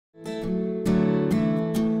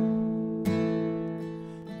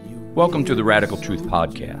Welcome to the Radical Truth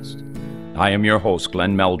Podcast. I am your host,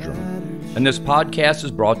 Glenn Meldrum, and this podcast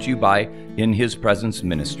is brought to you by In His Presence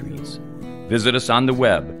Ministries. Visit us on the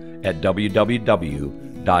web at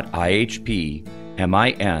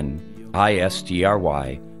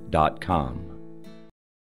www.ihpministry.com.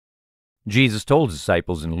 Jesus told his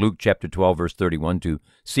disciples in Luke chapter 12, verse 31 to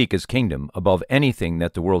seek his kingdom above anything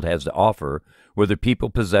that the world has to offer, whether people,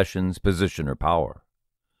 possessions, position, or power.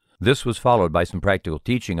 This was followed by some practical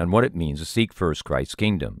teaching on what it means to seek first Christ's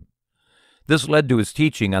kingdom. This led to his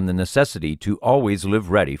teaching on the necessity to always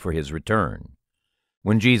live ready for his return.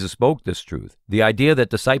 When Jesus spoke this truth, the idea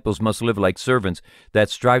that disciples must live like servants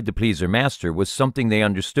that strive to please their master was something they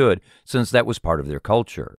understood, since that was part of their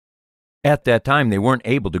culture. At that time, they weren't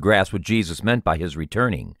able to grasp what Jesus meant by his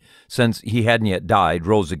returning, since he hadn't yet died,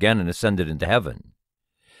 rose again, and ascended into heaven.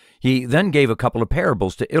 He then gave a couple of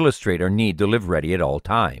parables to illustrate our need to live ready at all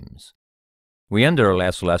times. We ended our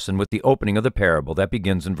last lesson with the opening of the parable that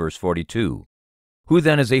begins in verse 42. Who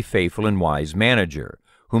then is a faithful and wise manager,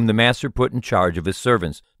 whom the master put in charge of his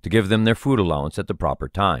servants to give them their food allowance at the proper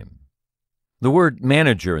time? The word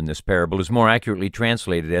manager in this parable is more accurately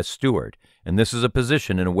translated as steward, and this is a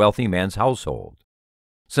position in a wealthy man's household.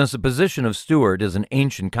 Since the position of steward is an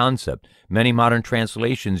ancient concept, many modern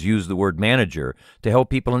translations use the word manager to help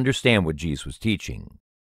people understand what Jesus was teaching.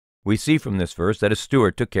 We see from this verse that a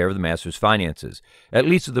steward took care of the master's finances, at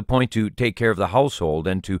least to the point to take care of the household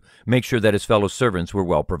and to make sure that his fellow servants were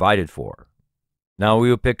well provided for. Now we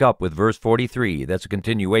will pick up with verse 43, that's a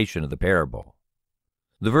continuation of the parable.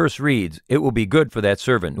 The verse reads, "It will be good for that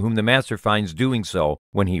servant whom the master finds doing so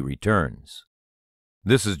when he returns."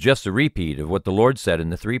 This is just a repeat of what the Lord said in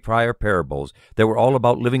the three prior parables that were all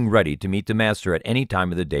about living ready to meet the master at any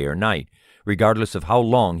time of the day or night, regardless of how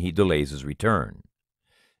long he delays his return.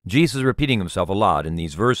 Jesus is repeating himself a lot in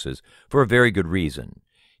these verses for a very good reason.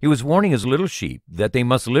 He was warning his little sheep that they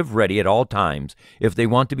must live ready at all times if they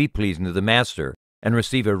want to be pleasing to the master and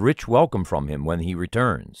receive a rich welcome from him when he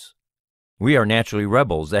returns. We are naturally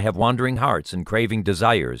rebels that have wandering hearts and craving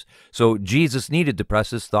desires, so Jesus needed to press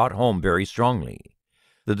his thought home very strongly.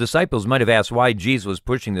 The disciples might have asked why Jesus was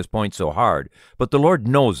pushing this point so hard, but the Lord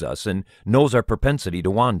knows us and knows our propensity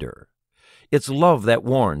to wander. It's love that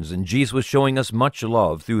warns, and Jesus was showing us much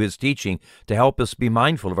love through his teaching to help us be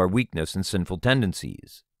mindful of our weakness and sinful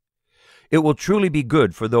tendencies. It will truly be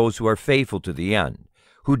good for those who are faithful to the end,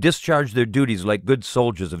 who discharge their duties like good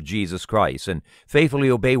soldiers of Jesus Christ and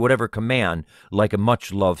faithfully obey whatever command like a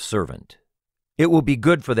much-loved servant. It will be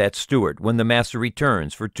good for that steward when the master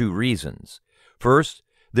returns for two reasons. First,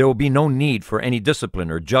 there will be no need for any discipline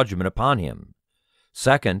or judgment upon him.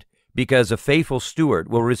 Second, because a faithful steward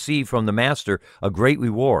will receive from the master a great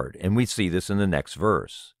reward, and we see this in the next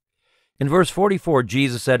verse. In verse 44,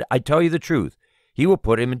 Jesus said, "I tell you the truth, he will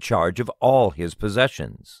put him in charge of all his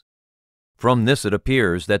possessions." From this it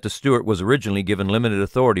appears that the steward was originally given limited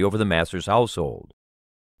authority over the master's household.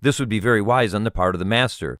 This would be very wise on the part of the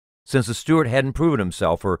master, since the steward hadn't proven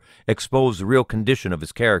himself or exposed the real condition of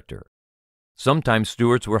his character. Sometimes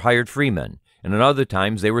stewards were hired freemen, and at other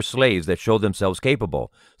times they were slaves that showed themselves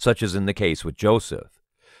capable, such as in the case with Joseph.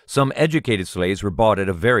 Some educated slaves were bought at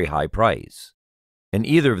a very high price. In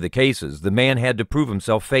either of the cases, the man had to prove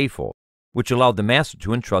himself faithful, which allowed the master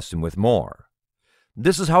to entrust him with more.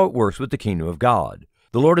 This is how it works with the kingdom of God.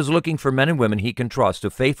 The Lord is looking for men and women he can trust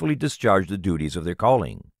to faithfully discharge the duties of their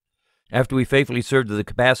calling. After we faithfully serve to the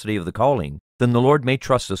capacity of the calling, then the Lord may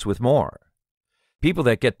trust us with more. People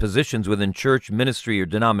that get positions within church, ministry, or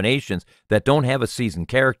denominations that don't have a seasoned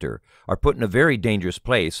character are put in a very dangerous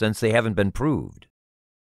place since they haven't been proved.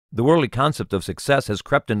 The worldly concept of success has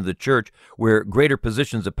crept into the church where greater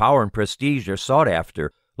positions of power and prestige are sought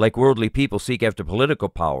after, like worldly people seek after political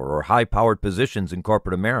power or high-powered positions in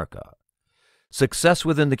corporate America. Success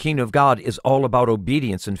within the kingdom of God is all about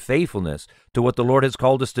obedience and faithfulness to what the Lord has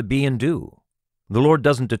called us to be and do. The Lord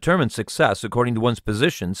doesn't determine success according to one's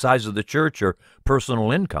position, size of the church, or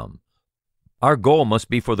personal income. Our goal must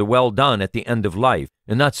be for the well done at the end of life,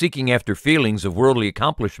 and not seeking after feelings of worldly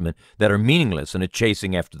accomplishment that are meaningless and a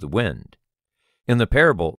chasing after the wind. In the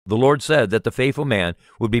parable, the Lord said that the faithful man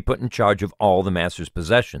would be put in charge of all the master's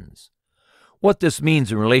possessions. What this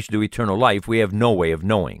means in relation to eternal life, we have no way of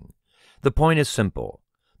knowing. The point is simple.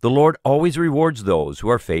 The Lord always rewards those who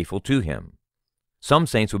are faithful to him. Some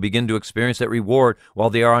saints will begin to experience that reward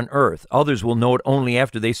while they are on earth. Others will know it only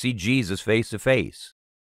after they see Jesus face to face.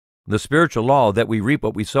 The spiritual law that we reap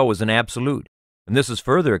what we sow is an absolute, and this is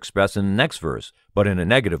further expressed in the next verse, but in a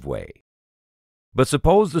negative way. But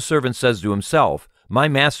suppose the servant says to himself, "My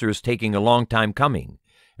master is taking a long time coming,"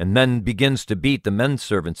 and then begins to beat the men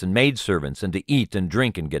servants and maid servants, and to eat and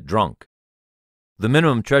drink and get drunk. The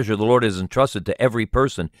minimum treasure the Lord has entrusted to every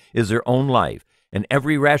person is their own life, and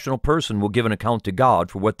every rational person will give an account to God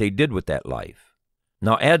for what they did with that life.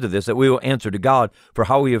 Now add to this that we will answer to God for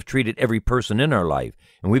how we have treated every person in our life,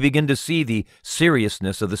 and we begin to see the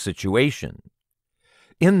seriousness of the situation.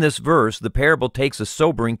 In this verse, the parable takes a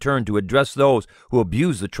sobering turn to address those who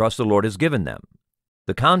abuse the trust the Lord has given them.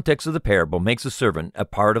 The context of the parable makes a servant a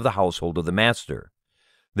part of the household of the master.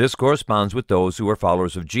 This corresponds with those who are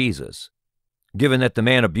followers of Jesus. Given that the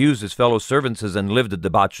man abused his fellow servants and lived a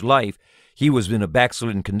debauched life, he was in a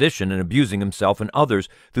backslidden condition and abusing himself and others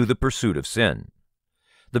through the pursuit of sin.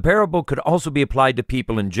 The parable could also be applied to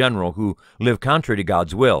people in general who live contrary to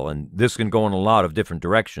God's will, and this can go in a lot of different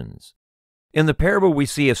directions. In the parable, we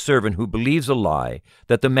see a servant who believes a lie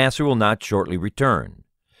that the master will not shortly return.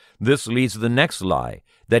 This leads to the next lie,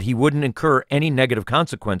 that he wouldn't incur any negative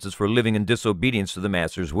consequences for living in disobedience to the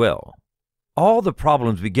master's will. All the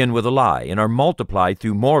problems begin with a lie and are multiplied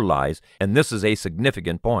through more lies, and this is a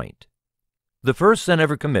significant point. The first sin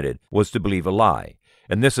ever committed was to believe a lie,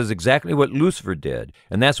 and this is exactly what Lucifer did,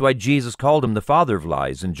 and that's why Jesus called him the father of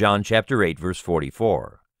lies in John chapter 8, verse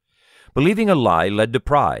 44. Believing a lie led to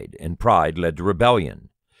pride, and pride led to rebellion.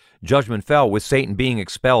 Judgment fell with Satan being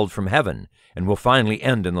expelled from heaven, and will finally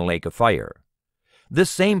end in the lake of fire. This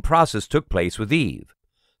same process took place with Eve.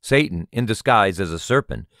 Satan, in disguise as a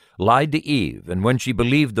serpent, lied to Eve, and when she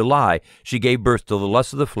believed the lie, she gave birth to the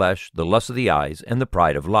lust of the flesh, the lust of the eyes, and the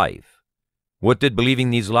pride of life. What did believing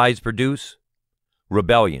these lies produce?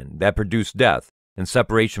 Rebellion, that produced death and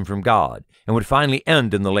separation from God, and would finally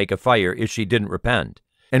end in the lake of fire if she didn't repent,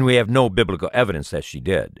 and we have no biblical evidence that she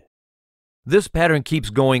did. This pattern keeps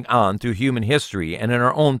going on through human history and in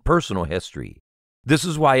our own personal history. This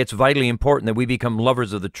is why it's vitally important that we become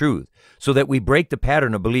lovers of the truth, so that we break the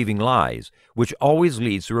pattern of believing lies, which always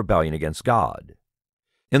leads to rebellion against God.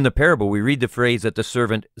 In the parable, we read the phrase that the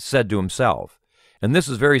servant said to himself, and this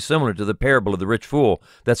is very similar to the parable of the rich fool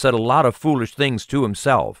that said a lot of foolish things to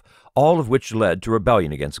himself, all of which led to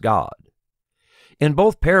rebellion against God. In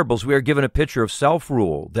both parables, we are given a picture of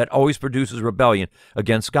self-rule that always produces rebellion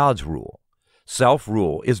against God's rule.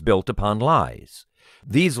 Self-rule is built upon lies.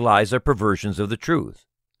 These lies are perversions of the truth.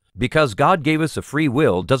 Because God gave us a free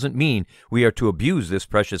will doesn't mean we are to abuse this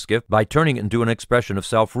precious gift by turning it into an expression of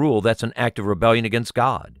self-rule that's an act of rebellion against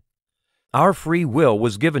God. Our free will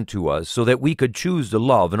was given to us so that we could choose to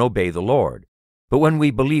love and obey the Lord. But when we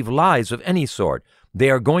believe lies of any sort, they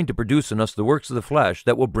are going to produce in us the works of the flesh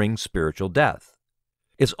that will bring spiritual death.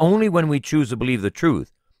 It's only when we choose to believe the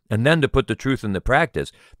truth, and then to put the truth into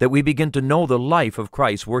practice, that we begin to know the life of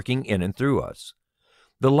Christ working in and through us.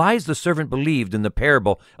 The lies the servant believed in the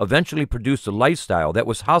parable eventually produced a lifestyle that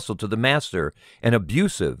was hostile to the master and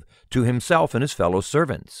abusive to himself and his fellow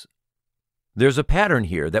servants. There's a pattern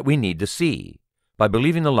here that we need to see. By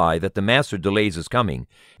believing the lie that the master delays his coming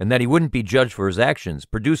and that he wouldn't be judged for his actions,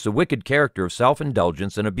 produced a wicked character of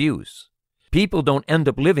self-indulgence and abuse. People don't end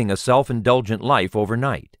up living a self-indulgent life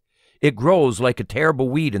overnight. It grows like a terrible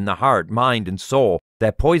weed in the heart, mind, and soul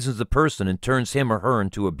that poisons the person and turns him or her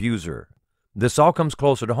into an abuser. This all comes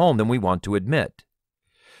closer to home than we want to admit.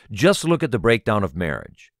 Just look at the breakdown of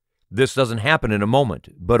marriage. This doesn't happen in a moment,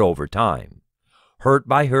 but over time. Hurt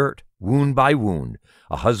by hurt, wound by wound,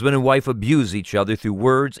 a husband and wife abuse each other through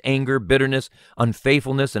words, anger, bitterness,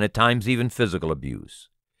 unfaithfulness, and at times even physical abuse.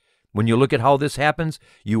 When you look at how this happens,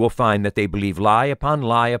 you will find that they believe lie upon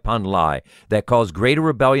lie upon lie that cause greater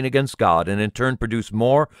rebellion against God and in turn produce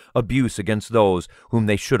more abuse against those whom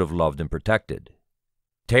they should have loved and protected.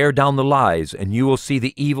 Tear down the lies, and you will see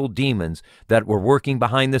the evil demons that were working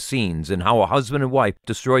behind the scenes and how a husband and wife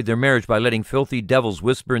destroyed their marriage by letting filthy devils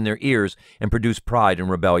whisper in their ears and produce pride and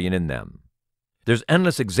rebellion in them. There's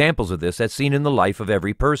endless examples of this that's seen in the life of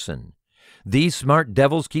every person. These smart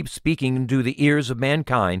devils keep speaking into the ears of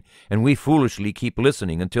mankind, and we foolishly keep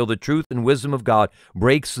listening until the truth and wisdom of God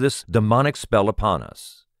breaks this demonic spell upon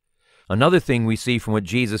us. Another thing we see from what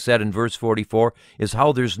Jesus said in verse 44 is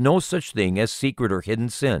how there's no such thing as secret or hidden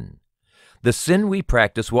sin. The sin we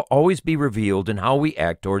practice will always be revealed in how we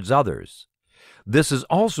act towards others. This is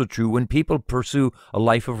also true when people pursue a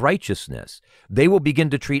life of righteousness. They will begin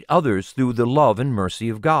to treat others through the love and mercy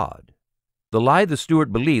of God. The lie the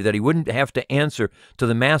steward believed that he wouldn't have to answer to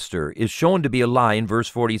the master is shown to be a lie in verse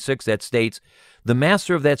 46 that states, "The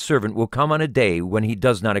master of that servant will come on a day when he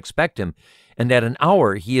does not expect him, and at an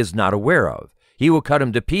hour he is not aware of. He will cut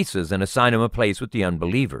him to pieces and assign him a place with the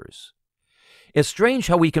unbelievers." It's strange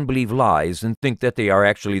how we can believe lies and think that they are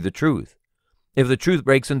actually the truth. If the truth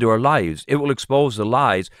breaks into our lives, it will expose the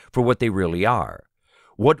lies for what they really are.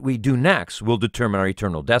 What we do next will determine our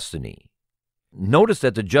eternal destiny. Notice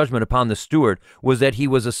that the judgment upon the steward was that he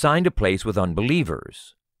was assigned a place with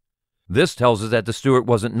unbelievers. This tells us that the steward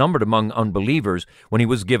wasn't numbered among unbelievers when he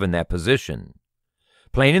was given that position.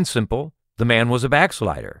 Plain and simple, the man was a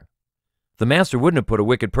backslider. The master wouldn't have put a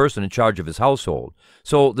wicked person in charge of his household,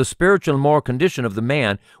 so the spiritual and moral condition of the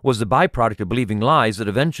man was the byproduct of believing lies that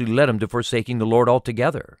eventually led him to forsaking the Lord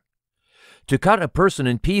altogether. To cut a person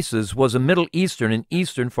in pieces was a Middle Eastern and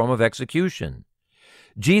Eastern form of execution.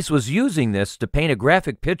 Jesus was using this to paint a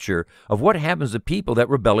graphic picture of what happens to people that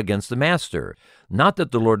rebel against the master. Not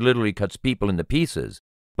that the Lord literally cuts people into pieces,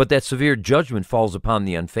 but that severe judgment falls upon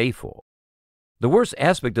the unfaithful. The worst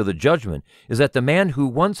aspect of the judgment is that the man who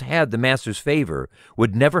once had the master's favor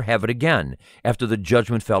would never have it again after the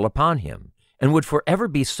judgment fell upon him, and would forever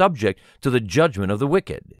be subject to the judgment of the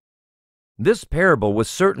wicked. This parable was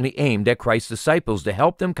certainly aimed at Christ's disciples to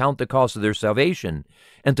help them count the cost of their salvation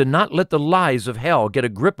and to not let the lies of hell get a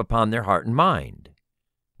grip upon their heart and mind.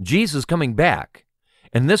 Jesus is coming back,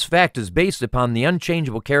 and this fact is based upon the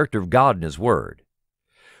unchangeable character of God and His Word.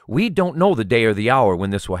 We don't know the day or the hour when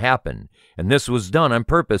this will happen, and this was done on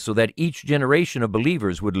purpose so that each generation of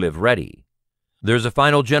believers would live ready. There's a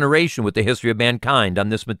final generation with the history of mankind on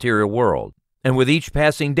this material world, and with each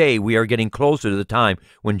passing day we are getting closer to the time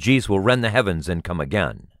when Jesus will rend the heavens and come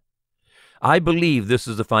again. I believe this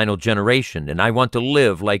is the final generation, and I want to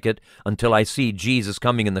live like it until I see Jesus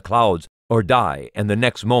coming in the clouds or die, and the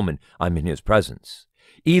next moment I'm in His presence.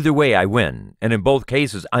 Either way I win, and in both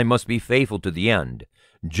cases I must be faithful to the end,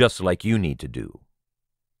 just like you need to do.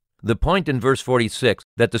 The point in verse 46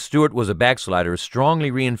 that the steward was a backslider is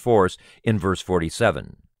strongly reinforced in verse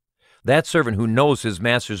 47. That servant who knows his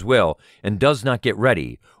master's will and does not get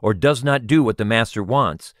ready or does not do what the master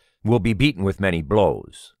wants will be beaten with many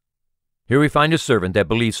blows. Here we find a servant that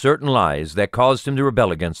believes certain lies that caused him to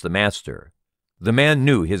rebel against the master. The man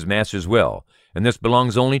knew his master's will, and this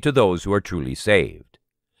belongs only to those who are truly saved.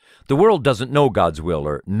 The world doesn't know God's will,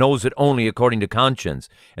 or knows it only according to conscience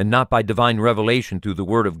and not by divine revelation through the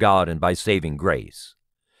Word of God and by saving grace.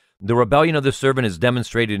 The rebellion of the servant is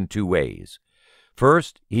demonstrated in two ways.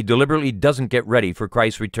 First, he deliberately doesn't get ready for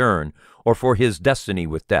Christ's return or for his destiny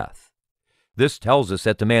with death. This tells us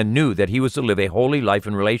that the man knew that he was to live a holy life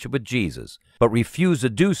in relationship with Jesus, but refused to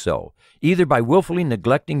do so, either by willfully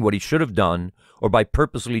neglecting what he should have done or by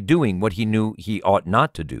purposely doing what he knew he ought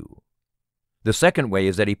not to do. The second way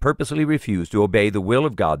is that he purposely refused to obey the will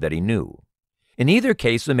of God that he knew. In either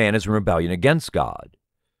case, the man is in rebellion against God.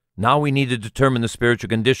 Now we need to determine the spiritual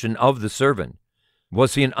condition of the servant.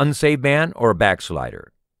 Was he an unsaved man or a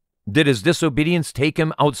backslider? Did his disobedience take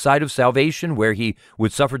him outside of salvation where he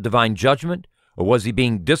would suffer divine judgment, or was he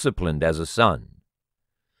being disciplined as a son?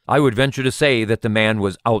 I would venture to say that the man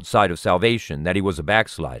was outside of salvation, that he was a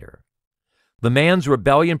backslider. The man's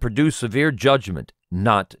rebellion produced severe judgment,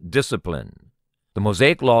 not discipline. The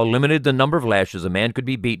Mosaic law limited the number of lashes a man could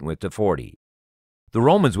be beaten with to 40. The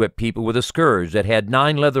Romans whipped people with a scourge that had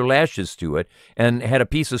 9 leather lashes to it and had a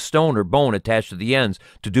piece of stone or bone attached to the ends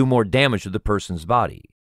to do more damage to the person's body.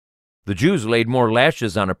 The Jews laid more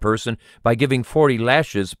lashes on a person by giving 40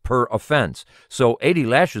 lashes per offense, so 80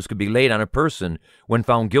 lashes could be laid on a person when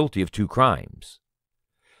found guilty of 2 crimes.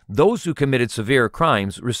 Those who committed severe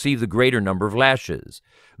crimes received the greater number of lashes.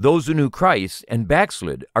 Those who knew Christ and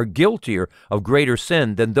backslid are guiltier of greater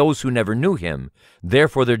sin than those who never knew Him.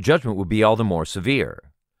 Therefore, their judgment would be all the more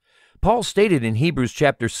severe. Paul stated in Hebrews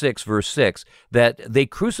chapter 6, verse 6, that they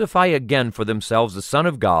crucify again for themselves the Son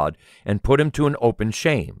of God and put Him to an open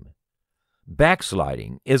shame.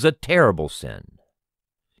 Backsliding is a terrible sin.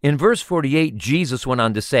 In verse 48, Jesus went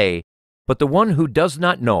on to say, "But the one who does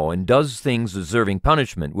not know and does things deserving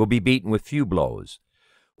punishment will be beaten with few blows.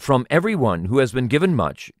 From every one who has been given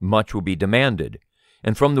much, much will be demanded,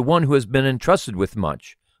 and from the one who has been entrusted with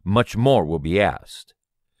much, much more will be asked."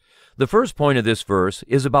 The first point of this verse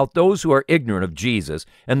is about those who are ignorant of Jesus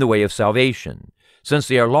and the way of salvation. Since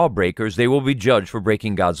they are lawbreakers, they will be judged for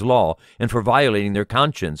breaking God's law and for violating their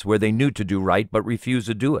conscience where they knew to do right but refused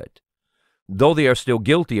to do it. Though they are still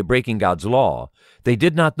guilty of breaking God's law, they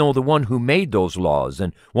did not know the one who made those laws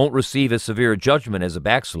and won't receive as severe a judgment as a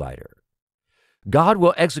backslider. God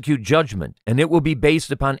will execute judgment, and it will be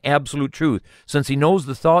based upon absolute truth, since He knows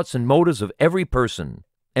the thoughts and motives of every person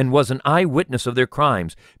and was an eyewitness of their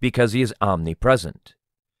crimes because He is omnipresent.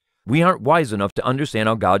 We aren't wise enough to understand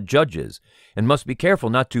how God judges, and must be careful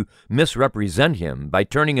not to misrepresent Him by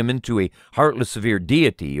turning Him into a heartless, severe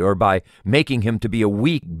deity or by making Him to be a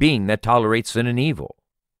weak being that tolerates sin and evil.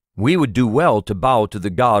 We would do well to bow to the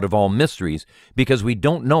God of all mysteries because we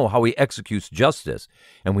don't know how he executes justice,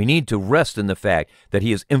 and we need to rest in the fact that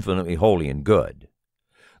he is infinitely holy and good.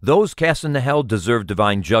 Those cast into hell deserve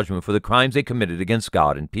divine judgment for the crimes they committed against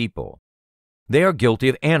God and people. They are guilty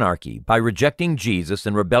of anarchy by rejecting Jesus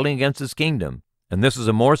and rebelling against his kingdom, and this is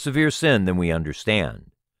a more severe sin than we understand.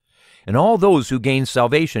 And all those who gain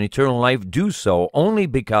salvation, eternal life, do so only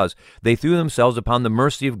because they threw themselves upon the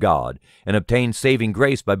mercy of God and obtained saving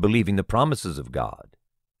grace by believing the promises of God.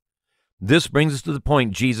 This brings us to the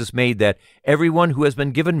point Jesus made that everyone who has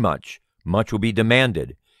been given much, much will be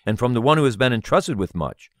demanded, and from the one who has been entrusted with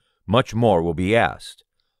much, much more will be asked.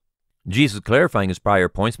 Jesus clarifying his prior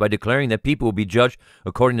points by declaring that people will be judged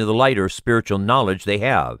according to the light or spiritual knowledge they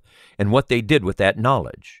have and what they did with that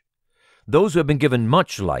knowledge. Those who have been given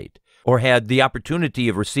much light, or had the opportunity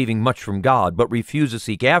of receiving much from God but refused to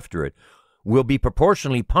seek after it, will be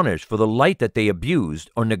proportionally punished for the light that they abused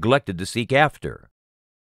or neglected to seek after.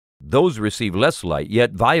 Those who received less light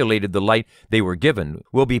yet violated the light they were given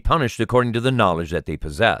will be punished according to the knowledge that they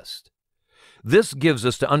possessed. This gives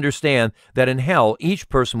us to understand that in hell each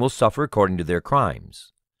person will suffer according to their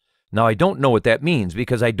crimes. Now I don't know what that means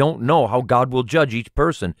because I don't know how God will judge each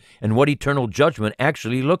person and what eternal judgment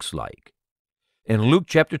actually looks like. In Luke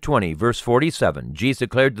chapter 20, verse 47, Jesus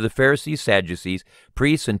declared to the Pharisees, Sadducees,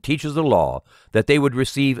 priests, and teachers of the law that they would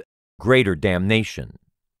receive greater damnation.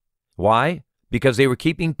 Why? Because they were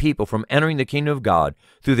keeping people from entering the kingdom of God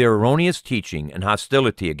through their erroneous teaching and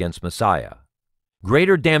hostility against Messiah.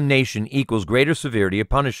 Greater damnation equals greater severity of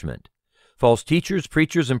punishment. False teachers,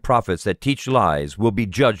 preachers, and prophets that teach lies will be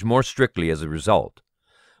judged more strictly as a result.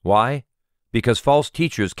 Why? Because false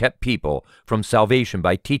teachers kept people from salvation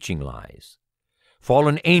by teaching lies.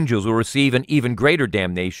 Fallen angels will receive an even greater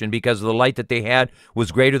damnation because the light that they had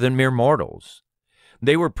was greater than mere mortals.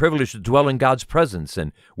 They were privileged to dwell in God's presence,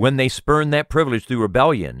 and when they spurned that privilege through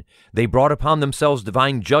rebellion, they brought upon themselves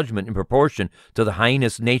divine judgment in proportion to the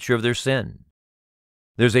heinous nature of their sin.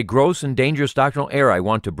 There's a gross and dangerous doctrinal error I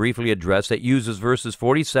want to briefly address that uses verses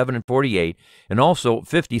 47 and 48 and also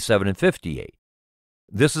 57 and 58.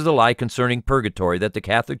 This is a lie concerning purgatory that the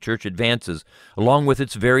Catholic Church advances along with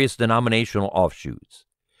its various denominational offshoots.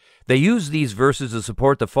 They use these verses to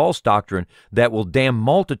support the false doctrine that will damn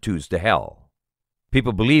multitudes to hell.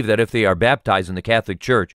 People believe that if they are baptized in the Catholic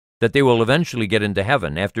Church, that they will eventually get into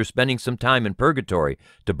heaven after spending some time in purgatory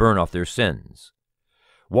to burn off their sins.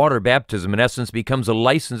 Water baptism in essence becomes a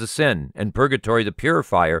license to sin, and purgatory the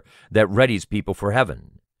purifier that readies people for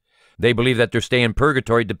heaven. They believe that their stay in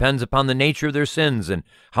purgatory depends upon the nature of their sins and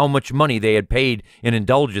how much money they had paid in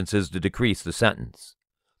indulgences to decrease the sentence.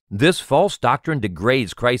 This false doctrine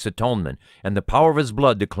degrades Christ's atonement and the power of his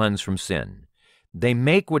blood to cleanse from sin. They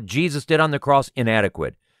make what Jesus did on the cross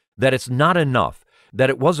inadequate, that it's not enough, that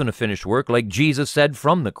it wasn't a finished work like Jesus said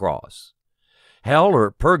from the cross. Hell or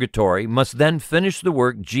purgatory must then finish the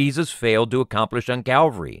work Jesus failed to accomplish on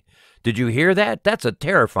Calvary. Did you hear that? That's a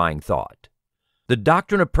terrifying thought. The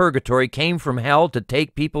doctrine of purgatory came from hell to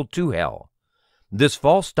take people to hell. This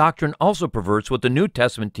false doctrine also perverts what the New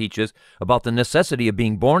Testament teaches about the necessity of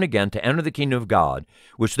being born again to enter the kingdom of God,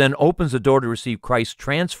 which then opens the door to receive Christ's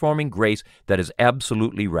transforming grace that is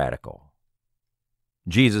absolutely radical.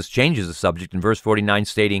 Jesus changes the subject in verse 49,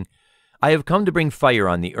 stating, "I have come to bring fire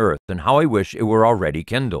on the earth, and how I wish it were already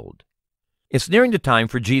kindled." It's nearing the time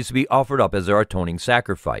for Jesus to be offered up as our atoning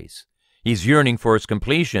sacrifice. He's yearning for its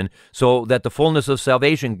completion so that the fullness of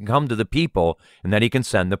salvation can come to the people and that he can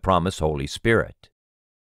send the promised Holy Spirit.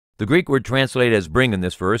 The Greek word translated as bring in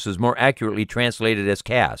this verse is more accurately translated as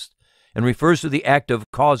cast and refers to the act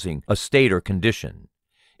of causing a state or condition.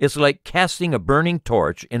 It's like casting a burning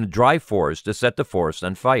torch in a dry forest to set the forest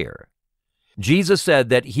on fire. Jesus said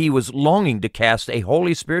that he was longing to cast a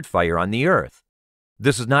Holy Spirit fire on the earth.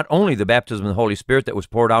 This is not only the baptism of the Holy Spirit that was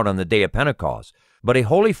poured out on the day of Pentecost, but a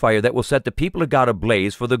holy fire that will set the people of God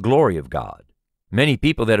ablaze for the glory of God. Many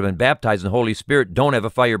people that have been baptized in the Holy Spirit don't have a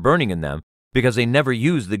fire burning in them because they never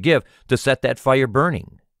use the gift to set that fire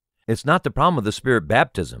burning. It's not the problem of the Spirit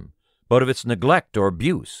baptism, but of its neglect or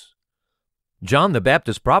abuse. John the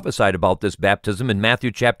Baptist prophesied about this baptism in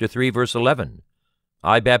Matthew chapter 3, verse 11.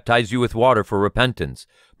 "I baptize you with water for repentance,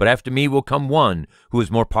 but after me will come one who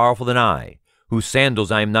is more powerful than I, whose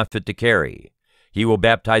sandals I am not fit to carry. He will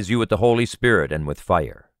baptize you with the Holy Spirit and with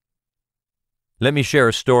fire." Let me share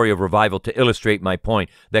a story of revival to illustrate my point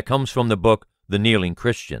that comes from the book The Kneeling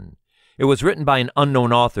Christian. It was written by an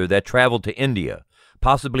unknown author that traveled to India,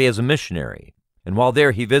 possibly as a missionary, and while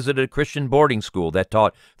there he visited a Christian boarding school that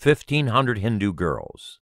taught 1,500 Hindu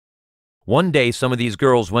girls. One day some of these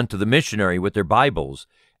girls went to the missionary with their Bibles,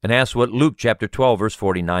 and asked what Luke chapter 12, verse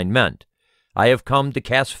 49 meant. I have come to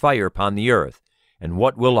cast fire upon the earth, and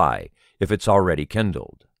what will I, if it's already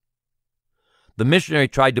kindled? The missionary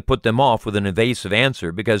tried to put them off with an evasive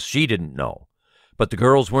answer because she didn't know. But the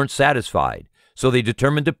girls weren't satisfied, so they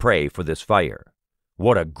determined to pray for this fire.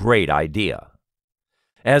 What a great idea!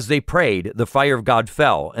 As they prayed, the fire of God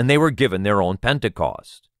fell, and they were given their own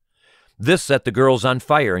Pentecost. This set the girls on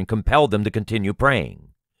fire and compelled them to continue praying.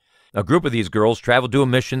 A group of these girls traveled to a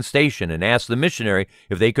mission station and asked the missionary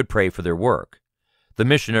if they could pray for their work. The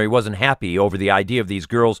missionary wasn't happy over the idea of these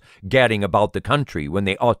girls gadding about the country when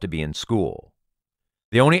they ought to be in school.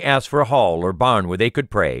 They only asked for a hall or barn where they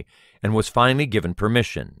could pray, and was finally given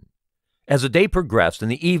permission. As the day progressed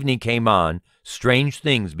and the evening came on, strange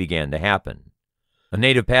things began to happen. A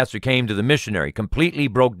native pastor came to the missionary, completely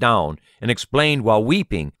broke down, and explained while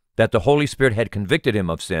weeping that the Holy Spirit had convicted him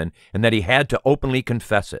of sin and that he had to openly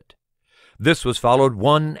confess it. This was followed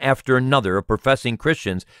one after another of professing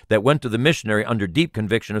Christians that went to the missionary under deep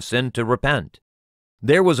conviction of sin to repent.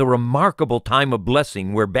 There was a remarkable time of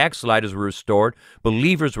blessing where backsliders were restored,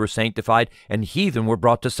 believers were sanctified, and heathen were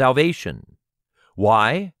brought to salvation.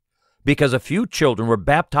 Why? Because a few children were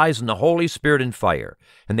baptized in the Holy Spirit and fire,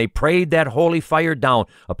 and they prayed that holy fire down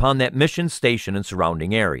upon that mission station and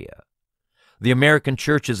surrounding area. The American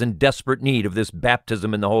church is in desperate need of this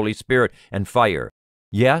baptism in the Holy Spirit and fire.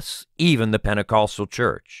 Yes, even the Pentecostal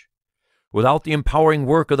church. Without the empowering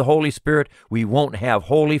work of the Holy Spirit, we won't have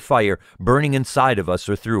holy fire burning inside of us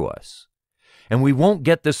or through us. And we won't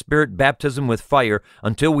get the Spirit baptism with fire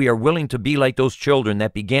until we are willing to be like those children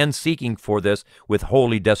that began seeking for this with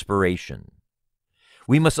holy desperation.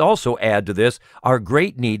 We must also add to this our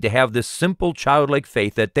great need to have this simple childlike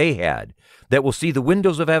faith that they had, that will see the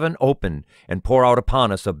windows of heaven open and pour out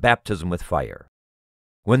upon us a baptism with fire.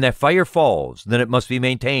 When that fire falls, then it must be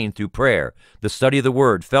maintained through prayer, the study of the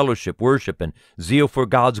Word, fellowship, worship, and zeal for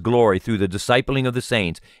God's glory through the discipling of the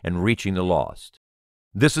saints and reaching the lost.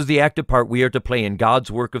 This is the active part we are to play in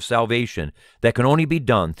God's work of salvation that can only be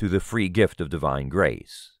done through the free gift of divine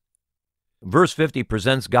grace. Verse 50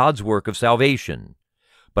 presents God's work of salvation.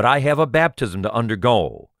 But I have a baptism to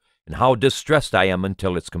undergo, and how distressed I am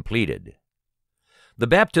until it's completed. The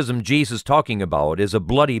baptism Jesus is talking about is a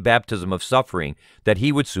bloody baptism of suffering that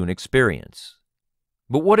he would soon experience.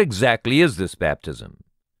 But what exactly is this baptism?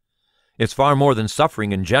 It's far more than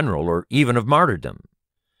suffering in general or even of martyrdom.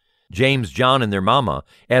 James, John, and their mama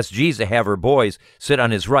asked Jesus to have her boys sit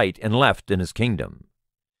on his right and left in his kingdom.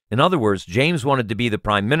 In other words, James wanted to be the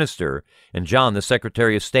prime minister and John the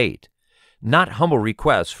secretary of state, not humble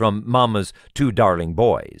requests from mama's two darling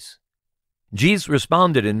boys. Jesus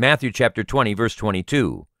responded in Matthew chapter 20, verse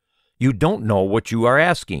 22, "You don't know what you are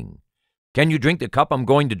asking. Can you drink the cup I'm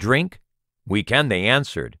going to drink?" "We can," they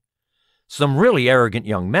answered. Some really arrogant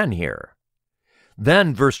young men here.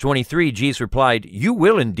 Then, verse 23, Jesus replied, "You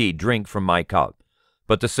will indeed drink from my cup,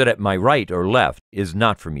 but to sit at my right or left is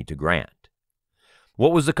not for me to grant."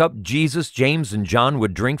 What was the cup Jesus, James, and John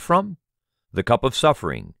would drink from? The cup of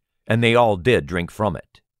suffering, and they all did drink from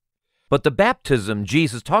it. But the baptism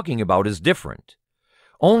Jesus is talking about is different.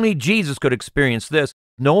 Only Jesus could experience this.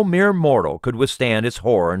 No mere mortal could withstand its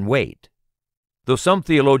horror and weight. Though some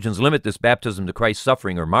theologians limit this baptism to Christ's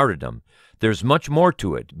suffering or martyrdom, there's much more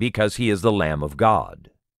to it because he is the Lamb of God.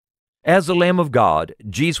 As the Lamb of God,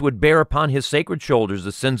 Jesus would bear upon his sacred shoulders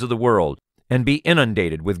the sins of the world and be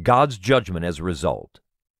inundated with God's judgment as a result.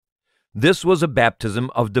 This was a baptism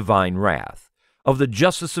of divine wrath, of the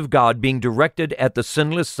justice of God being directed at the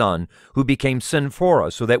sinless Son who became sin for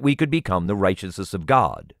us so that we could become the righteousness of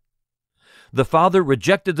God. The Father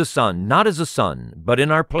rejected the Son not as a son, but in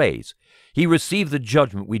our place. He received the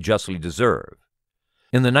judgment we justly deserve.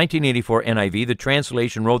 In the 1984 NIV, the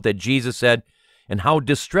translation wrote that Jesus said, "And how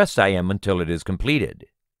distressed I am until it is completed."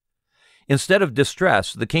 Instead of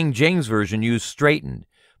distressed, the King James Version used straitened,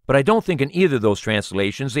 but I don't think in either of those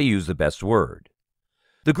translations they use the best word.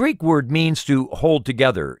 The Greek word means to hold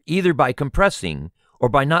together, either by compressing or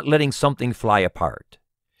by not letting something fly apart.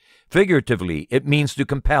 Figuratively, it means to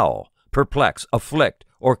compel, perplex, afflict,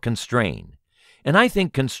 or constrain. And I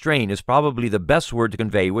think constrain is probably the best word to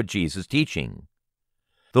convey what Jesus is teaching.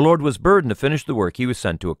 The Lord was burdened to finish the work he was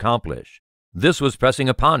sent to accomplish. This was pressing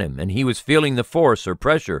upon him, and he was feeling the force or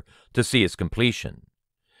pressure to see its completion.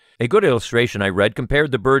 A good illustration I read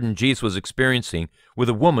compared the burden Jesus was experiencing with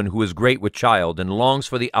a woman who is great with child and longs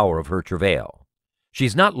for the hour of her travail.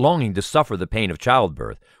 She's not longing to suffer the pain of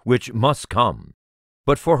childbirth, which must come,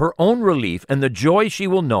 but for her own relief and the joy she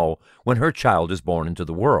will know when her child is born into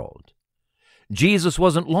the world. Jesus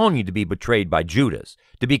wasn't longing to be betrayed by Judas,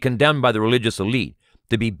 to be condemned by the religious elite,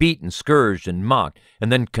 to be beaten, scourged, and mocked,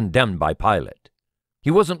 and then condemned by Pilate.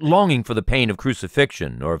 He wasn't longing for the pain of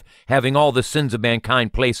crucifixion or of having all the sins of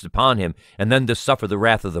mankind placed upon him and then to suffer the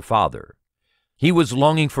wrath of the Father. He was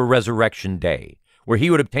longing for Resurrection Day, where he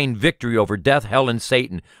would obtain victory over death, hell, and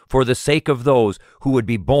Satan for the sake of those who would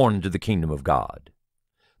be born into the kingdom of God.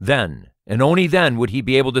 Then, and only then, would he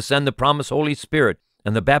be able to send the promised Holy Spirit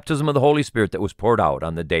and the baptism of the Holy Spirit that was poured out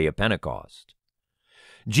on the day of Pentecost.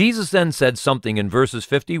 Jesus then said something in verses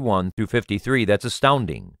 51 through 53 that's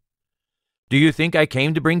astounding. Do you think I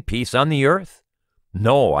came to bring peace on the earth?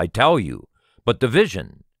 No, I tell you, but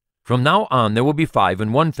division. From now on there will be 5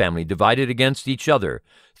 in one family divided against each other,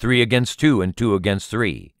 3 against 2 and 2 against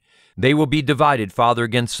 3. They will be divided, father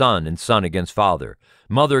against son and son against father,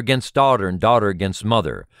 mother against daughter and daughter against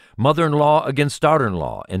mother, mother-in-law against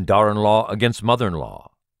daughter-in-law and daughter-in-law against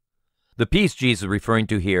mother-in-law. The peace Jesus is referring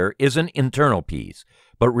to here isn't internal peace,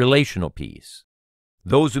 but relational peace.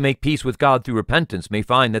 Those who make peace with God through repentance may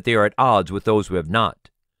find that they are at odds with those who have not.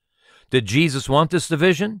 Did Jesus want this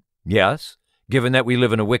division? Yes, given that we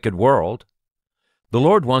live in a wicked world. The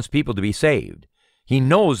Lord wants people to be saved. He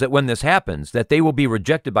knows that when this happens, that they will be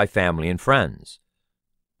rejected by family and friends.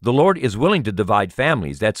 The Lord is willing to divide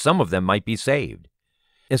families, that some of them might be saved.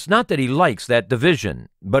 It's not that he likes that division,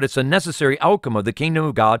 but it's a necessary outcome of the kingdom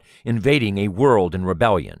of God invading a world in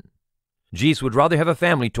rebellion. Jesus would rather have a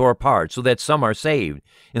family tore apart so that some are saved,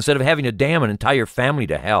 instead of having to damn an entire family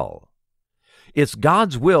to hell. It's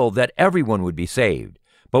God's will that everyone would be saved,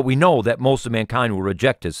 but we know that most of mankind will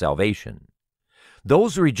reject his salvation.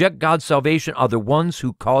 Those who reject God's salvation are the ones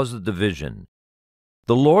who cause the division.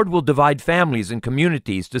 The Lord will divide families and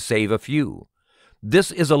communities to save a few.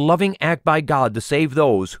 This is a loving act by God to save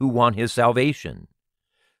those who want his salvation.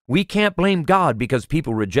 We can't blame God because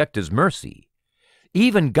people reject his mercy.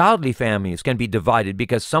 Even godly families can be divided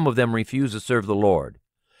because some of them refuse to serve the Lord.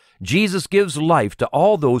 Jesus gives life to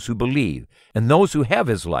all those who believe, and those who have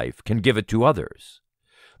his life can give it to others.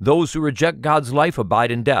 Those who reject God's life abide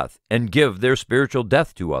in death and give their spiritual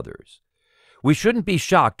death to others. We shouldn't be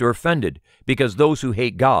shocked or offended because those who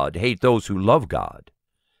hate God hate those who love God.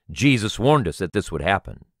 Jesus warned us that this would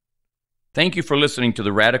happen. Thank you for listening to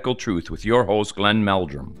The Radical Truth with your host, Glenn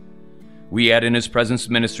Meldrum. We at In His Presence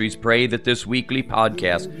Ministries pray that this weekly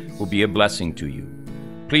podcast will be a blessing to you.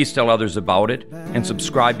 Please tell others about it and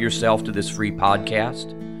subscribe yourself to this free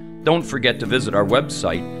podcast. Don't forget to visit our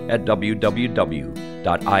website at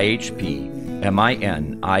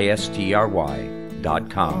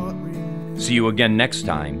www.ihpministry.com. See you again next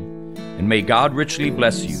time, and may God richly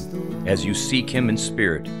bless you as you seek him in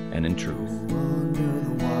spirit and in truth.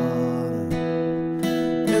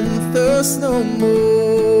 And thirst no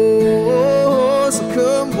more, so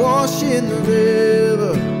come wash in the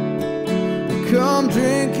river, come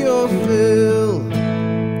drink your fill.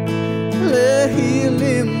 Let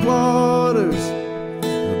healing waters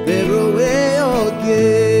bear away your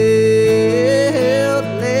guilt.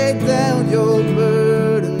 Lay down your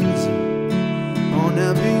burdens on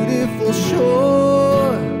that beautiful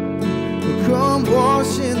shore. Come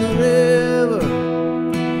wash in the river,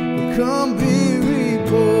 come be